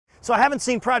So I haven't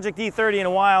seen Project E30 in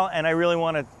a while, and I really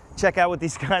want to check out what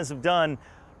these guys have done.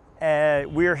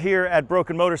 We're here at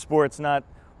Broken Motorsports, not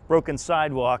Broken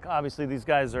Sidewalk. Obviously, these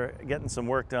guys are getting some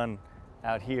work done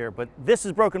out here, but this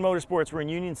is Broken Motorsports. We're in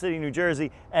Union City, New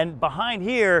Jersey, and behind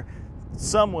here,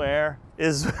 somewhere,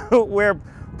 is where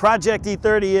Project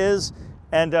E30 is,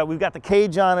 and we've got the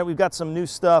cage on it. We've got some new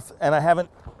stuff, and I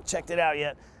haven't checked it out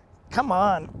yet. Come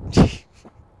on.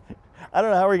 I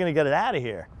don't know how we're going to get it out of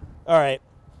here. All right.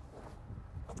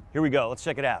 Here we go. Let's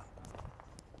check it out.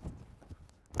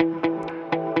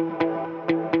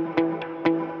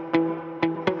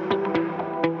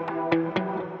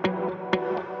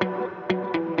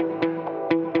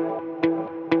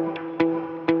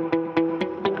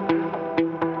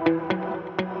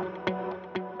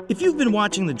 If you've been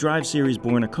watching the Drive series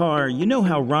Born a Car, you know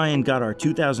how Ryan got our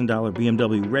 $2,000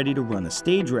 BMW ready to run a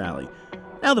stage rally.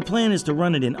 Now the plan is to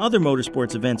run it in other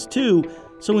motorsports events too,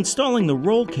 so installing the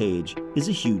roll cage is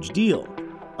a huge deal.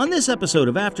 On this episode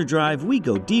of After Drive, we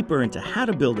go deeper into how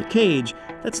to build a cage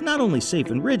that's not only safe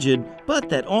and rigid, but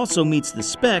that also meets the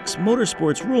specs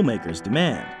motorsports rule makers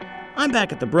demand. I'm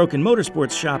back at the Broken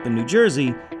Motorsports shop in New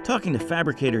Jersey, talking to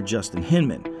fabricator Justin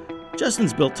Hinman.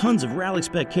 Justin's built tons of rally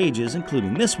spec cages,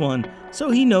 including this one,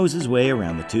 so he knows his way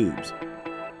around the tubes.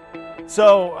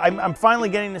 So I'm finally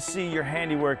getting to see your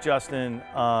handiwork, Justin.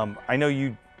 I know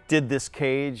you did this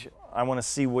cage. I want to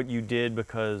see what you did,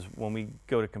 because when we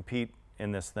go to compete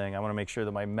in this thing, I want to make sure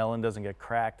that my melon doesn't get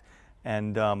cracked,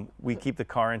 and we keep the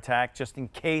car intact just in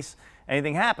case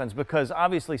anything happens, because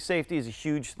obviously safety is a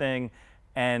huge thing,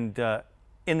 and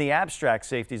in the abstract,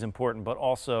 safety is important, but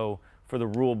also for the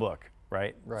rule book,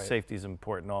 right? Safety is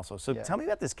important also. So tell me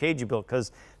about this cage you built,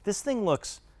 because this thing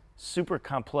looks super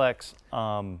complex.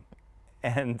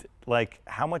 And like,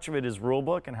 how much of it is rule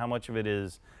book and how much of it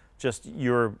is just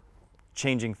you're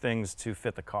changing things to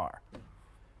fit the car?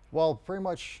 Well, pretty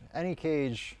much any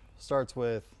cage starts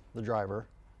with the driver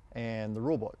and the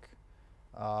rule book.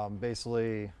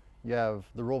 Basically, you have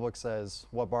the rule book says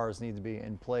what bars need to be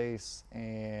in place,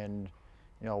 and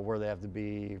where they have to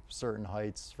be certain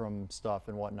heights from stuff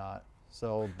and whatnot.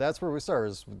 So that's where we start,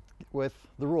 is with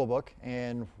the rule book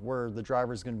and where the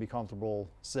driver is going to be comfortable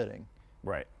sitting.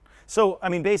 Right. So, I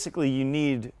mean, basically, you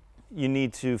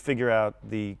need to figure out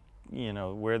the,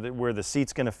 where the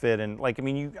seat's going to fit, and like, I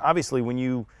mean, you obviously when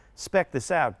you spec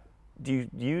this out, do you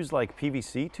use like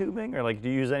PVC tubing, or like do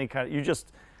you use any kind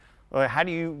of, how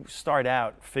do you start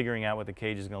out figuring out what the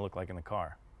cage is going to look like in the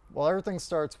car? Well, everything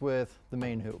starts with the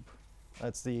main hoop.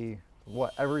 That's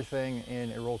what everything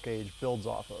in a roll cage builds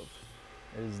off of,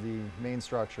 is the main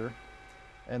structure,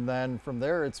 and then from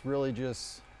there it's really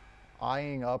just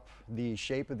eyeing up the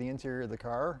shape of the interior of the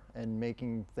car and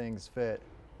making things fit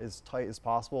as tight as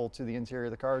possible to the interior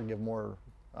of the car to give more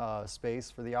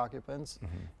space for the occupants,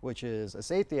 which is a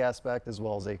safety aspect as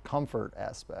well as a comfort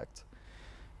aspect.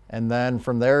 And then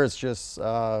from there, it's just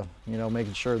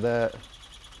making sure that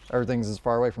everything's as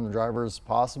far away from the driver as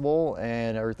possible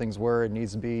and everything's where it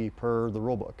needs to be per the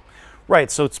rule book. Right,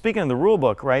 so speaking of the rule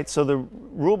book, right, so the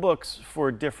rule books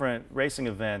for different racing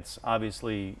events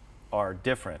obviously are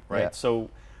different, right? Yeah. So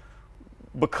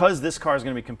because this car is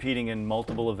going to be competing in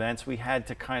multiple events, we had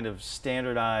to kind of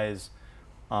standardize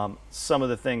some of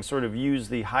the things, sort of use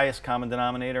the highest common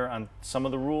denominator on some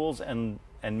of the rules and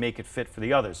make it fit for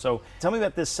the others. So tell me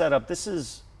about this setup. This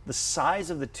is, the size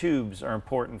of the tubes are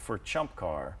important for Chump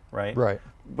Car, right? Right.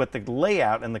 But the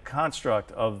layout and the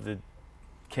construct of the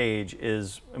cage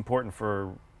is important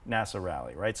for NASA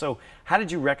Rally, right? So how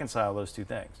did you reconcile those two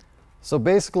things? So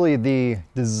basically, the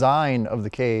design of the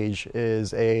cage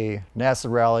is a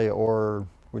NASA Rally,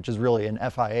 which is really an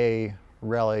FIA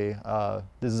Rally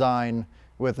design,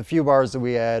 with a few bars that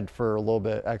we add for a little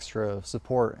bit extra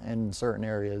support in certain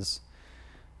areas.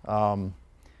 So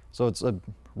it's a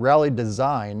rally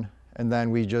design, and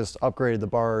then we just upgraded the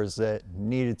bars that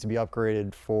needed to be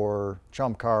upgraded for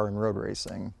Chump Car and road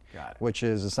racing. Got it. Which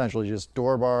is essentially just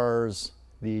door bars,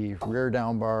 the rear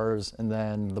down bars, and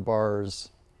then the bars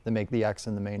that make the X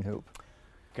in the main hoop.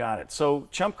 Got it. So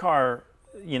Chump Car,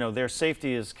 their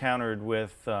safety is countered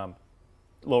with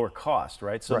lower cost,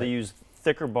 right? So they use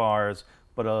thicker bars,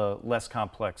 but a less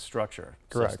complex structure.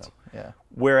 Correct. System. Yeah.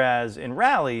 Whereas in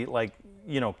rally, like,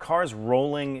 cars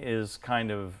rolling is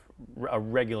kind of a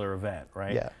regular event,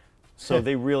 right? Yeah. So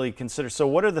they really consider, so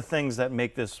what are the things that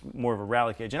make this more of a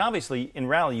rally cage? And obviously in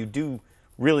rally, you do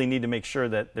really need to make sure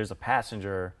that there's a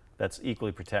passenger that's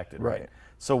equally protected, right?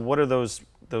 So what are those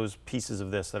pieces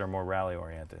of this that are more rally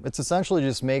oriented? It's essentially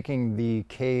just making the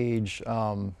cage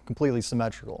completely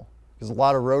symmetrical, because a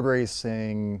lot of road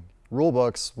racing rule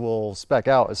books will spec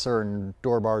out a certain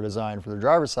door bar design for the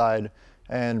driver's side,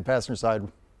 and passenger side,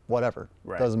 whatever.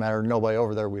 Right. Doesn't matter, nobody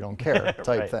over there, we don't care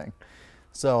type Right. thing.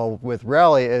 So with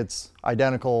rally, it's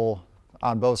identical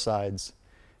on both sides.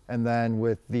 And then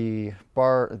with the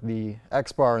bar, the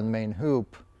X bar and the main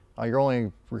hoop, you're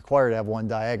only required to have one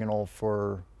diagonal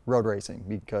for road racing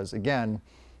because, again,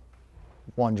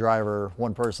 one driver,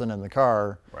 one person in the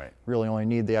car, Right. really only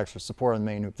need the extra support on the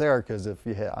main hoop there, because if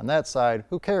you hit on that side,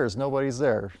 who cares? Nobody's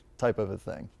there, type of a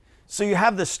thing. So you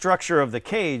have the structure of the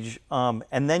cage,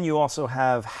 and then you also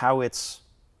have how it's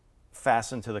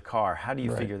fastened to the car. How do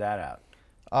you figure that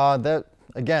out? That,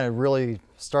 again, it really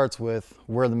starts with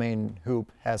where the main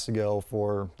hoop has to go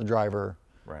for the driver.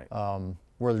 Right.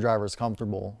 Where the driver is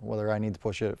comfortable, whether I need to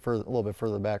push it a little bit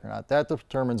further back or not. That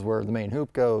determines where the main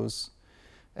hoop goes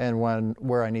and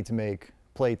where I need to make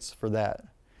plates for that.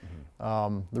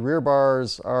 The rear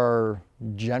bars are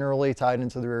generally tied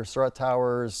into the rear strut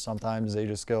towers. Sometimes they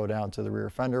just go down to the rear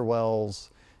fender wells.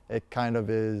 It kind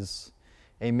of is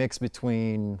a mix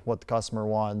between what the customer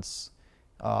wants,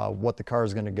 what the car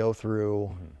is going to go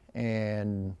through,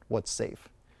 and what's safe.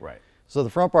 Right. So the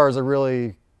front bars are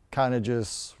really kind of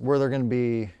just where they're going to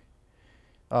be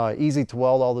easy to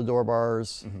weld all the door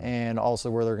bars, and also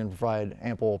where they're going to provide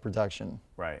ample protection.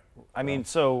 Right. I mean,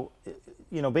 so,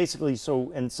 you know, basically, so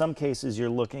in some cases you're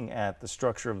looking at the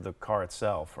structure of the car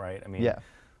itself, right? I mean, Yeah.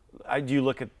 Do you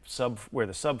look at where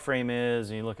the subframe is,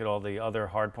 and you look at all the other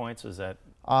hard points? Is that?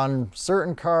 On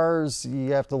certain cars,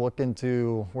 you have to look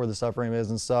into where the subframe is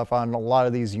and stuff. On a lot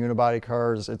of these unibody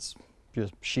cars, it's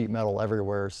just sheet metal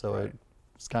everywhere, so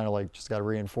it's kind of like just got to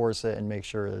reinforce it and make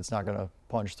sure that it's not going to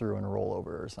punch through and roll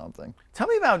over or something. Tell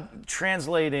me about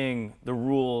translating the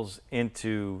rules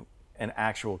into an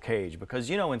actual cage, because,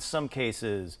 you know, in some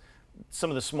cases, some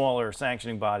of the smaller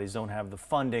sanctioning bodies don't have the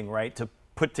funding, right, to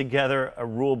put together a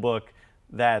rule book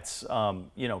that's,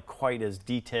 you know, quite as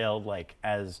detailed, like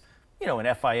as, you know,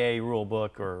 an FIA rule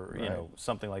book or, you know,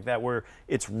 something like that, where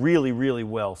it's really, really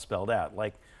well spelled out.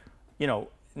 Like, you know,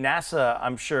 NASA,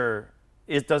 I'm sure,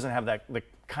 it doesn't have the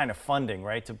kind of funding,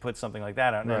 right, to put something like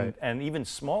that out. Right. And even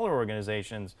smaller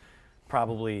organizations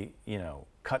probably, you know,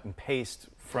 cut and paste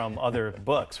from other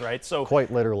books, right? So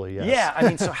Quite literally, yes. yeah, I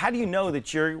mean, so how do you know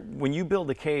that when you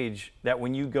build a cage, that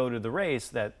when you go to the race,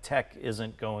 that tech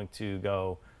isn't going to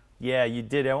go, yeah, you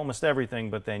did almost everything,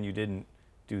 but then you didn't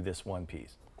do this one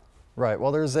piece? Right.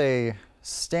 Well, there's a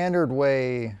standard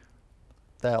way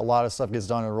that a lot of stuff gets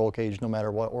done in a roll cage, no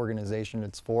matter what organization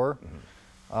it's for.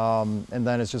 And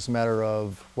then it's just a matter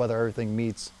of whether everything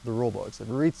meets the rule books. If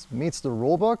it meets the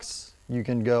rule books, you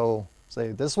can go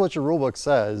say, this is what your rule book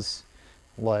says,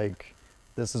 like,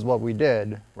 this is what we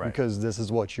did, because this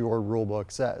is what your rule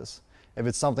book says. If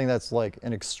it's something that's like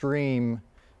an extreme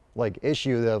like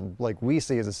issue that like we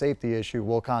see as a safety issue,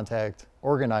 we'll contact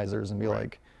organizers and be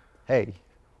like, hey,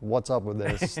 what's up with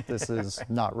this? This is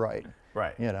not right.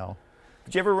 Right. You know.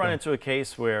 Did you ever run into a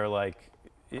case where, like,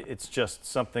 it's just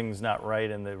something's not right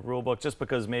in the rule book, just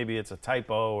because maybe it's a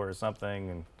typo or something?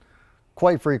 And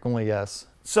quite frequently, yes.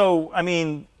 so, I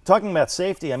mean, talking about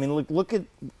safety, I mean, look at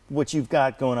what you've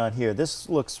got going on here. This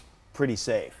looks pretty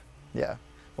safe. Yeah.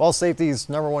 Well, safety's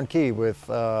 #1 key with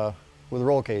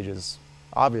roll cages,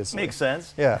 obviously. Makes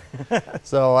sense. Yeah.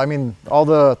 So, I mean, all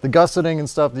the gusseting and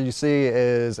stuff that you see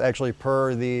is actually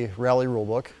per the rally rule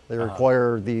book. They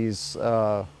require these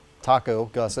taco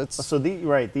gussets. So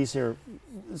these here,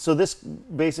 so this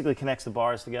basically connects the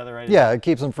bars together, right? Yeah, it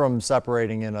keeps them from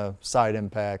separating in a side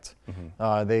impact.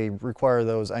 They require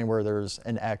those anywhere there's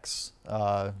an X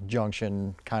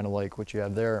junction, kind of like what you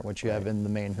have there and what you have in the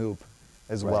main hoop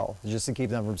as well, just to keep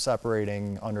them from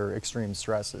separating under extreme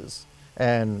stresses.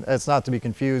 And it's not to be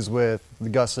confused with the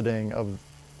gusseting of,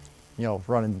 you know,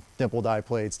 running dimple die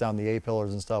plates down the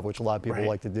A-pillars and stuff, which a lot of people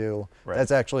like to do.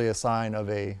 That's actually a sign of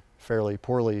a fairly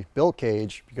poorly built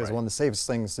cage, because one of the safest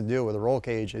things to do with a roll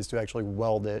cage is to actually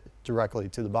weld it directly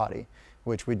to the body,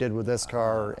 which we did with this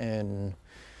car in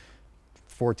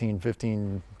 14,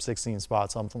 15, 16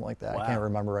 spots, something like that. I can't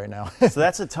remember right now. So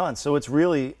that's a ton. So it's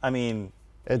really, I mean,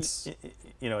 it's,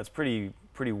 you know, it's pretty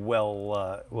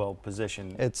well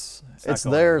positioned. It's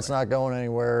there, it's not going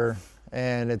anywhere,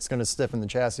 and it's going to stiffen the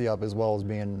chassis up as well as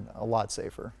being a lot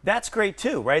safer. That's great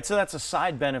too, right? So that's a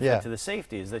side benefit to the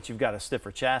safety, is that you've got a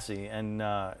stiffer chassis and,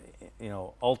 you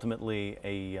know, ultimately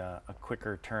a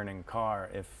quicker turning car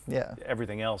if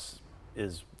everything else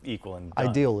is equal and done.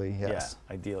 Ideally, yes.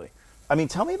 Yeah, ideally. I mean,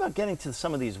 tell me about getting to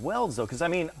some of these welds, though, because, I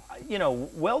mean, you know,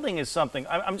 welding is something,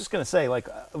 I'm just going to say, like,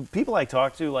 people I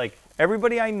talk to, like,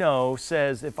 everybody I know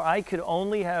says if I could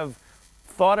only have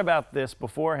thought about this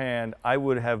beforehand, I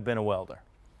would have been a welder.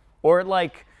 Or,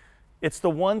 like, It's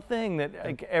the one thing that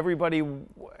like, everybody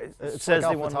says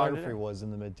like they want to photography do. was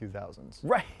in the mid-2000s.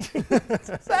 Right. That's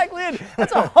exactly it.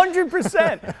 That's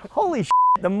 100%. Holy shit.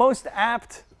 The most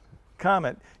apt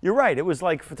comment. You're right. It was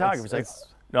like photography. It's like,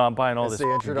 no, I'm buying all this It's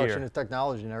the introduction gear. of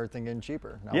technology and everything getting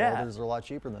cheaper. Now Yeah. welders are a lot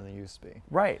cheaper than they used to be.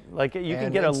 Right. Like you can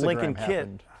And get a Instagram Lincoln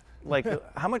happened. kit.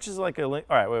 Like, how much is like a Lincoln?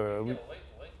 All right, wait.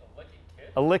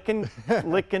 A licking, a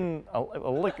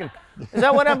licking. Is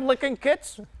that what I'm licking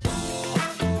kits?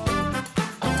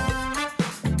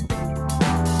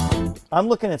 I'm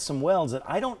looking at some welds that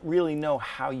I don't really know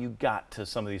how you got to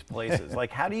some of these places. Like,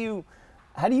 how do you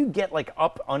get like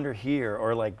up under here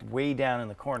or like way down in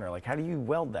the corner? Like, how do you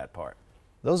weld that part?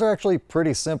 Those are actually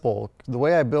pretty simple. The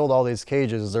way I build all these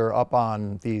cages, they're up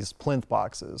on these plinth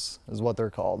boxes, is what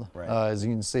they're called, Right. as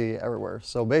you can see everywhere.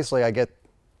 So basically, I get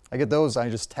those, I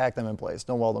just tack them in place,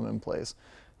 don't weld them in place.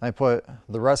 And I put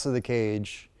the rest of the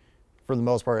cage, for the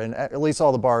most part, and at least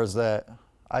all the bars that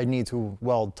I need to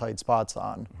weld tight spots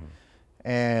on,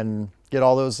 and get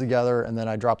all those together, and then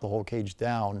I drop the whole cage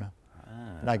down,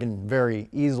 and I can very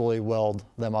easily weld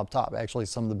them up top. Actually,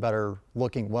 some of the better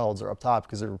looking welds are up top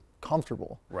because they're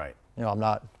comfortable. Right. You know, I'm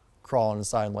not crawling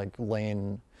inside and like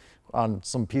laying on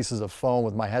some pieces of foam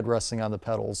with my head resting on the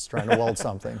pedals trying to weld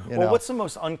something. You Well, know? what's the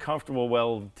most uncomfortable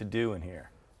weld to do in here?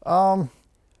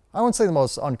 I wouldn't say the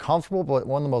most uncomfortable, but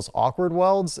one of the most awkward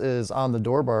welds is on the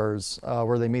door bars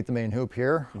where they meet the main hoop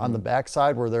here. On the back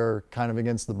side where they're kind of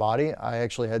against the body, I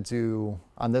actually had to,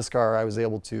 on this car, I was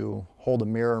able to hold a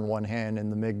mirror in one hand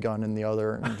and the MIG gun in the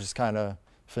other and just kind of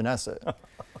finesse it,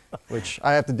 which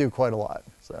I have to do quite a lot.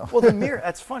 So. Well, the mirror,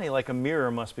 that's funny, like a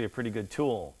mirror must be a pretty good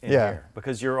tool in here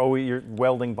because you're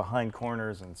welding behind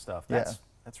corners and stuff. That's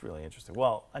really interesting.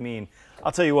 Well, I mean,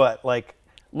 I'll tell you what, like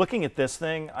looking at this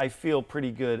thing, I feel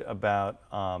pretty good about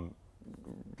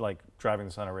like driving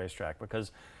this on a racetrack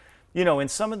because, you know, in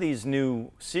some of these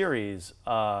new series,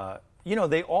 you know,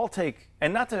 they all take,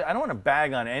 and not to, I don't want to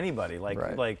bag on anybody,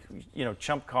 like you know,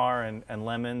 Chump Car and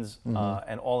Lemons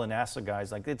and all the NASA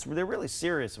guys, like they're really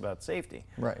serious about safety.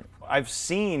 Right. I've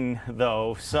seen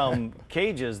though some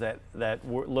cages that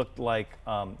looked like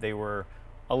they were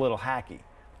a little hacky,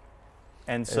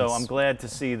 and so I'm glad to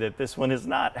see that this one is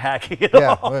not hacky at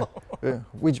all.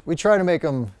 We try to make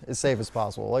them as safe as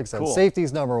possible. Like I said,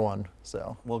 safety's number one.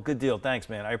 So. Well, good deal. Thanks,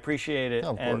 man. I appreciate it.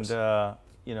 Of course.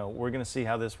 You know, we're going to see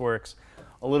how this works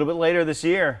a little bit later this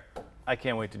year. I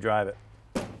can't wait to drive it.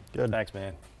 Good. Thanks,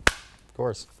 man. Of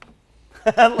course.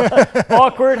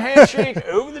 Awkward handshake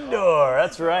over the door.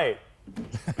 That's right.